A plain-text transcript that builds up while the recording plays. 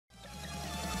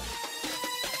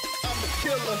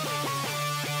killer.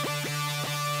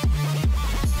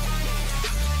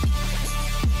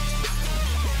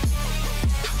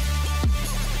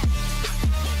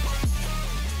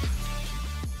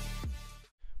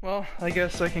 Well, I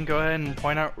guess I can go ahead and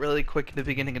point out really quick at the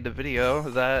beginning of the video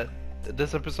that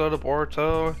this episode of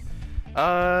Boruto,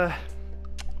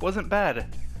 wasn't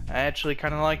bad. I actually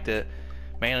kind of liked it,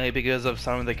 mainly because of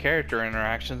some of the character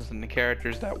interactions and the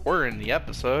characters that were in the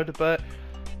episode, but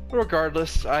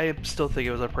regardless, I still think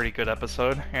it was a pretty good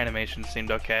episode. Animation seemed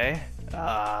okay.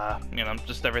 You know,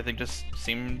 just everything just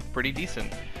seemed pretty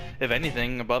decent. If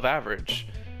anything, above average.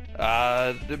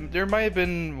 There might have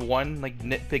been one, like,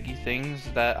 nitpicky things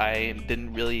that I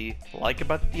didn't really like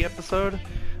about the episode,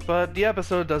 but the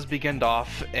episode does begin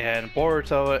off, and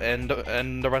Boruto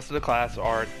and the rest of the class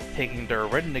are taking their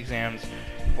written exams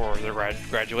for their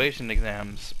graduation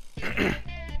exams.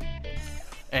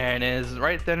 And it is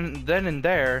right then and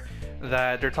there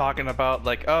that they're talking about,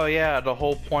 like, oh yeah, the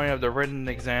whole point of the written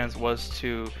exams was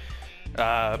to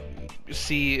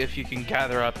see if you can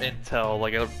gather up intel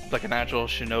like an actual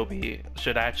shinobi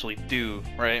should actually do,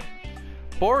 right?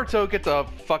 Boruto gets a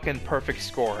fucking perfect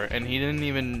score, and he didn't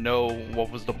even know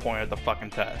what was the point of the fucking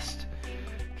test.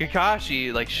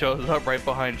 Kakashi, like, shows up right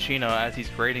behind Shino as he's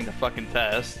grading the fucking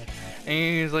test, and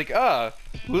he's like,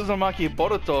 Uzumaki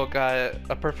Boruto got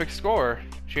a perfect score.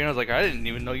 Shino's like, I didn't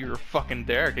even know you were fucking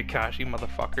there, Kakashi,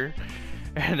 motherfucker.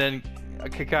 And then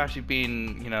Kakashi,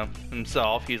 being, you know,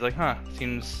 himself, he's like,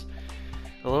 seems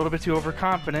a little bit too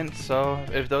overconfident. So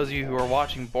if those of you who are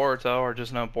watching Boruto or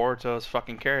just know Boruto's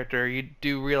fucking character, you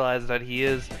do realize that he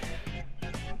is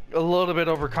a little bit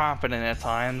overconfident at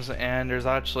times, and there's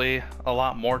actually a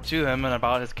lot more to him and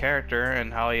about his character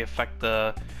and how he affects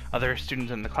the other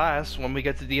students in the class when we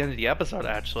get to the end of the episode,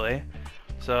 actually.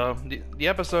 So the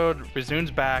episode resumes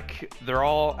back. They're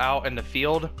all out in the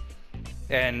field,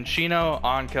 and Shino,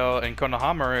 Anko, and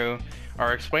Konohamaru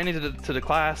are explaining to the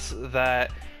class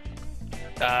that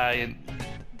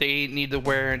they need to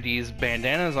wear these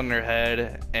bandanas on their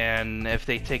head, and if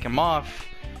they take them off,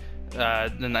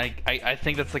 then I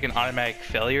think that's like an automatic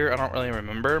failure. I don't really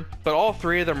remember. But all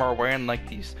three of them are wearing like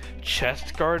these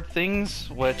chest guard things,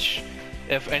 which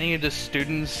if any of the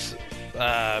students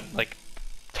like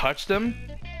touch them,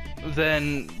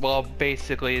 then, well,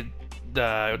 basically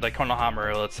like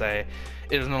Konohamaru, let's say,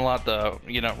 isn't allowed to,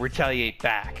 you know, retaliate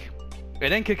back.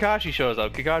 And then Kakashi shows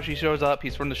up. Kakashi shows up,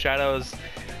 he's from the shadows.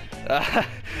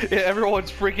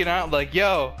 Everyone's freaking out like,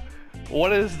 yo,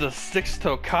 what is the 6th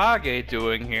Hokage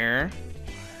doing here?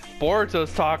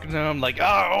 Boruto's talking to him like,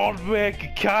 oh, old man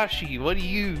Kakashi, what are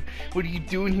you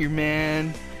doing here,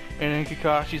 man? And then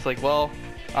Kakashi's like, well,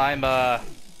 I'm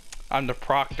the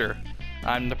proctor.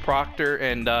 I'm the proctor,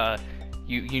 and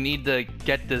you need to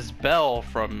get this bell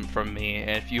from me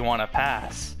if you want to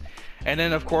pass. And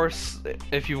then, of course,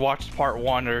 if you watched part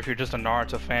 1, or if you're just a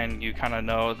Naruto fan, you kind of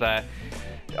know that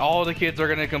all the kids are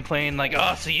gonna complain like,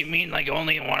 oh, so you mean like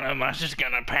only one of us is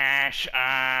gonna pass?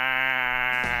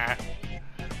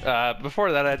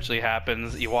 Before that actually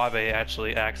happens, Iwabe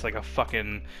actually acts like a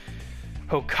fucking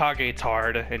Hokage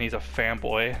tard, and he's a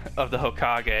fanboy of the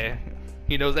Hokage.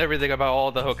 He knows everything about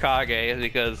all the Hokage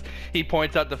because he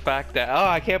points out the fact that, oh,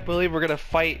 I can't believe we're gonna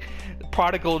fight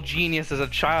Prodigal Genius as a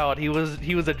child. He was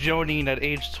a Jonin at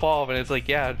age 12, and it's like,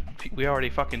 yeah, we already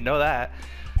fucking know that,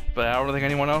 but I don't think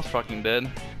anyone else fucking did,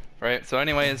 right? So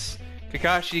anyways,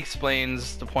 Kakashi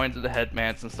explains the point of the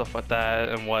headbands and stuff like that,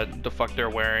 and what the fuck they're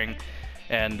wearing,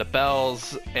 and the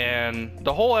bells, and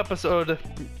the whole episode,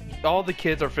 all the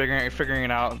kids are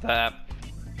figuring out that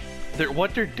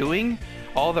what they're doing,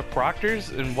 all the proctors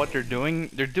and what they're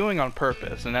doing on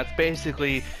purpose, and that's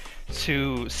basically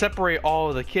to separate all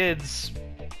of the kids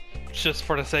just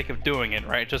for the sake of doing it,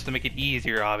 right? Just to make it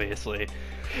easier, obviously.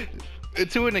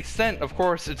 To an extent, of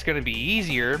course, it's going to be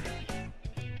easier,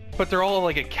 but they're all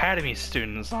like academy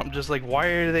students. I'm just like, why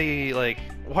are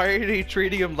they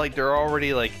treating them like they're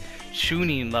already like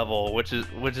Chunin level, which is,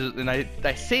 and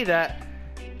I say that,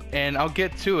 and I'll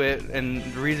get to it, and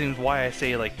the reasons why I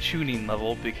say like Chunin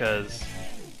level, because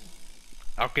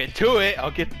I'll get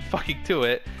fucking to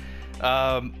it.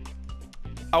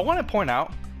 I want to point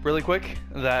out really quick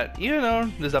that even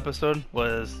though this episode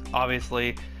was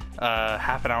obviously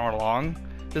half an hour long,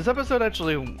 this episode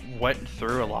actually went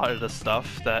through a lot of the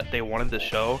stuff that they wanted to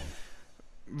show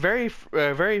very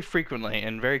frequently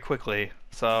and very quickly.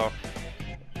 So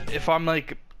if I'm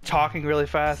like talking really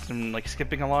fast and like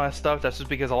skipping a lot of stuff, that's just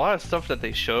because a lot of stuff that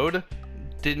they showed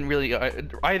didn't really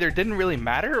either didn't really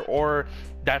matter, or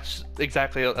that's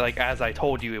exactly like as I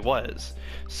told you it was.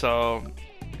 So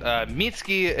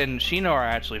Mitsuki and Shino are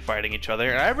actually fighting each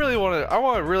other, and I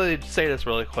want to really say this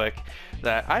really quick,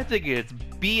 that I think it's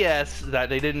BS that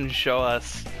they didn't show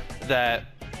us that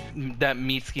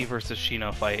Mitsuki versus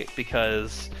Shino fight,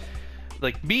 because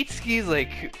like Mitsuki's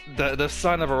like the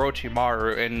son of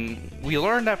Orochimaru, and we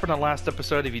learned that from the last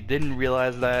episode. If you didn't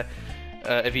realize that,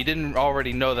 if you didn't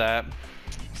already know that,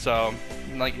 so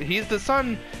like he's the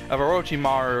son of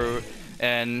Orochimaru.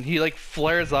 And he like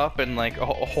flares up in like a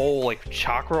whole like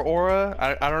chakra aura.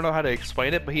 I don't know how to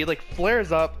explain it, but he like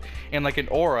flares up in like an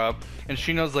aura, and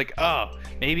Shino's like, oh,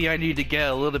 maybe I need to get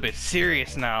a little bit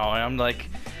serious now. And I'm like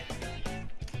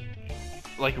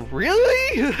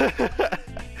really?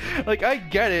 Like I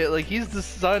get it, like he's the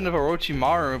son of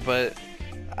Orochimaru, but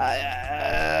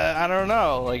I don't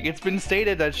know. Like it's been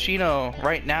stated that Shino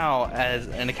right now as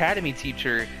an academy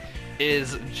teacher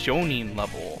is Jonin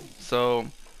level. So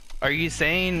are you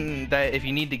saying that if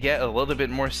you need to get a little bit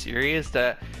more serious,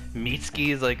 that Mitsuki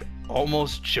is like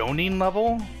almost Jonin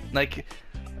level? Like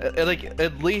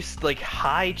at least like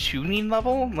high tuning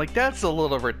level? Like that's a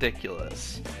little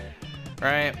ridiculous,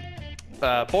 right?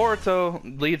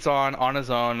 Boruto leads on his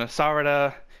own.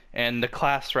 Sarada and the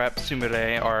class rep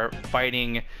Sumire are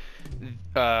fighting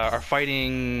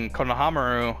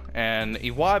Konohamaru, and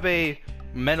Iwabe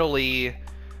mentally.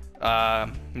 The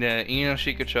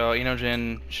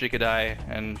Inojin, Shikadai,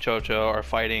 and Chocho are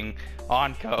fighting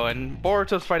Anko, and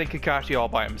Boruto's fighting Kakashi all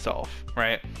by himself,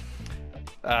 right?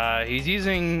 He's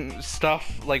using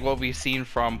stuff like what we've seen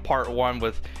from part 1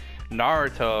 with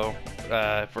Naruto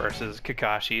versus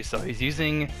Kakashi, so he's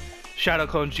using Shadow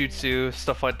Clone Jutsu,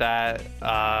 stuff like that.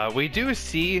 We do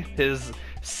see his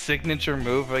signature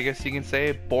move, I guess you can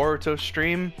say, Boruto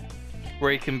Stream,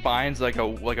 where he combines like a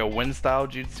wind style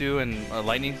jutsu and a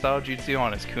lightning style jutsu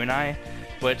on his kunai,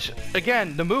 which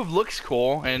again the move looks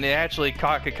cool and it actually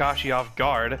caught Kakashi off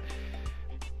guard.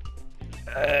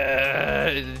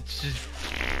 It's just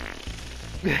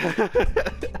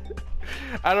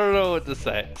I don't know what to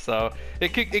say. So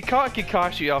it caught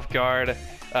Kakashi off guard.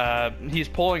 He's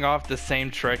pulling off the same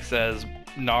tricks as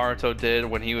Naruto did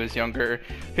when he was younger.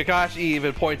 Kakashi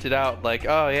even pointed out like,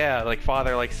 oh yeah, like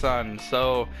father like son,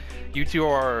 so you two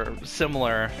are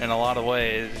similar in a lot of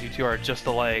ways. You two are just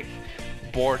alike.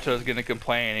 Boruto's gonna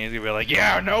complain and he's gonna be like,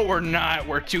 yeah, no we're not,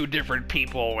 we're two different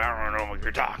people, I don't know what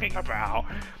you're talking about.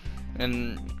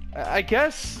 And I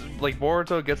guess like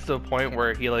Boruto gets to a point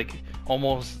where he like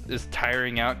almost is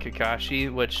tiring out Kakashi,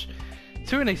 which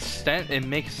to an extent it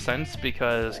makes sense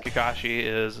because Kakashi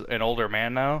is an older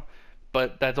man now,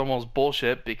 but that's almost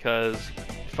bullshit because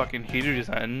fucking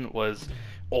Hiruzen was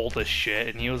old as shit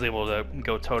and he was able to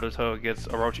go toe to toe against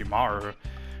Orochimaru,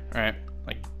 right?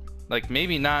 Like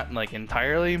maybe not like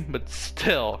entirely, but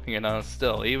still, you know,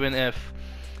 still even if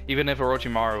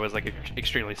Orochimaru was like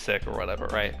extremely sick or whatever,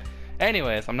 right?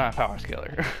 Anyways, I'm not a power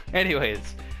scaler.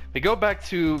 Anyways, we go back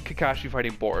to Kakashi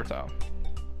fighting Boruto.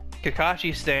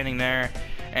 Kakashi's standing there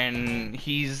and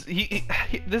he's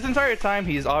this entire time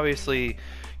he's obviously,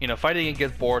 you know, fighting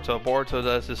against Boruto. Boruto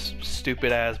does this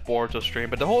stupid ass Boruto stream,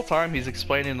 but the whole time he's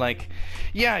explaining like,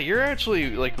 yeah, you're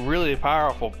actually like really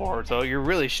powerful, Boruto. You're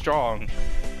really strong.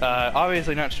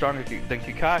 Obviously not stronger than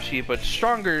Kakashi, but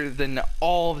stronger than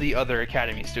all the other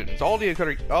academy students. All the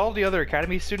other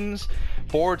academy students,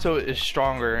 Boruto is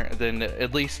stronger than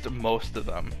at least most of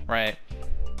them, right?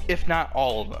 If not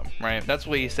all of them, right? That's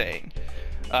what he's saying.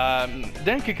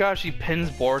 Then Kakashi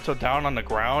pins Boruto down on the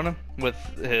ground with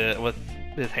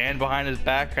his hand behind his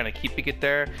back, kind of keeping it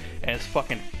there, and his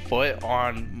fucking foot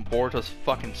on Boruto's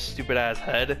fucking stupid ass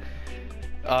head.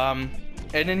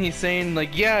 And then he's saying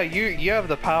like, yeah, you have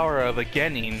the power of a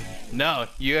Genin. No,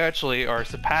 you actually are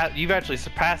you've actually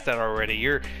surpassed that already.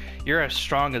 You're as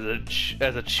strong as a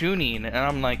Chunin. And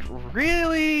I'm like,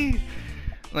 really?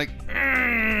 Like,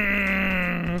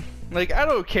 like I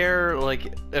don't care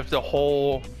like if the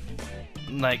whole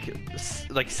like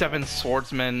Seven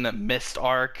Swordsman missed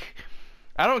arc,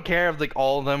 I don't care if like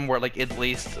all of them were like at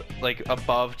least like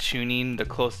above Chunin, the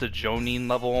close to Jonin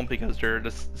level, because they're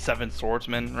the Seven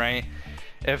Swordsmen, right?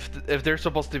 If they're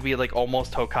supposed to be like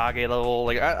almost Hokage level,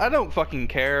 like I don't fucking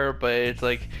care, but it's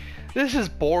like, this is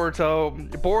Boruto.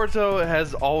 Boruto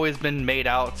has always been made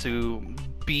out to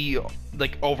be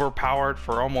like overpowered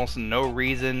for almost no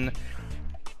reason.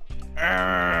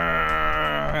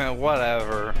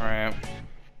 Whatever, right?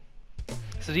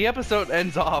 So the episode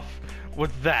ends off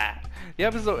with that.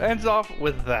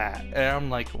 And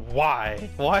I'm like, why?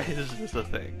 Why is this a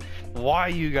thing? Why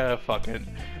you gotta fucking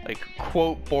like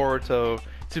quote Boruto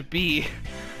to be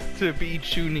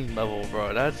Chunin level,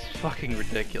 bro? That's fucking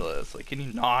ridiculous. Like, can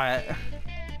you not?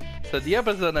 So the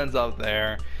episode ends up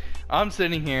there. I'm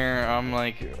sitting here, I'm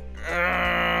like,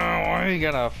 why are you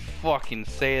gonna fucking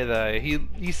say that?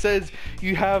 He says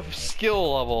you have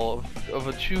skill level of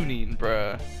a tuning,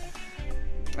 bruh.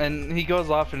 And he goes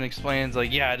off and explains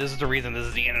like, yeah, this is the reason this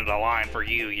is the end of the line for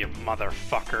you, you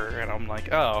motherfucker. And I'm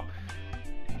like, oh,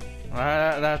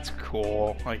 that's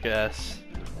cool, I guess.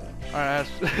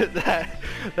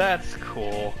 That's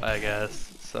cool, I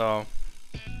guess. So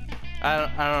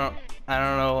I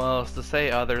don't know what else to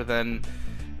say other than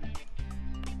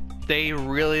they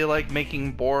really like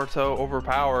making Boruto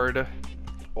overpowered,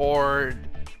 or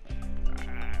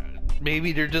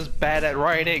maybe they're just bad at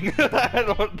writing. I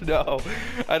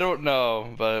don't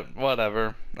know, but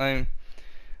whatever. I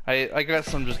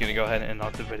guess I'm just gonna go ahead and end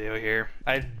off the video here.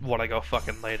 I want to go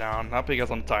fucking lay down, not because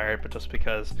I'm tired, but just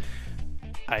because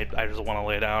I just want to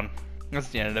lay down. That's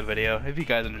the end of the video. If you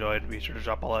guys enjoyed, be sure to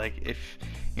drop a like. If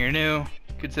you're new,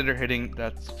 consider hitting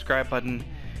that subscribe button.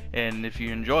 And if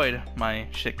you enjoyed my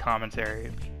shit commentary,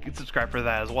 you can subscribe for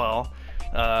that as well.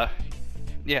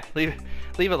 Yeah, leave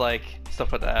a like,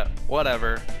 stuff like that.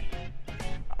 Whatever.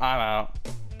 I'm out.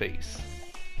 Peace.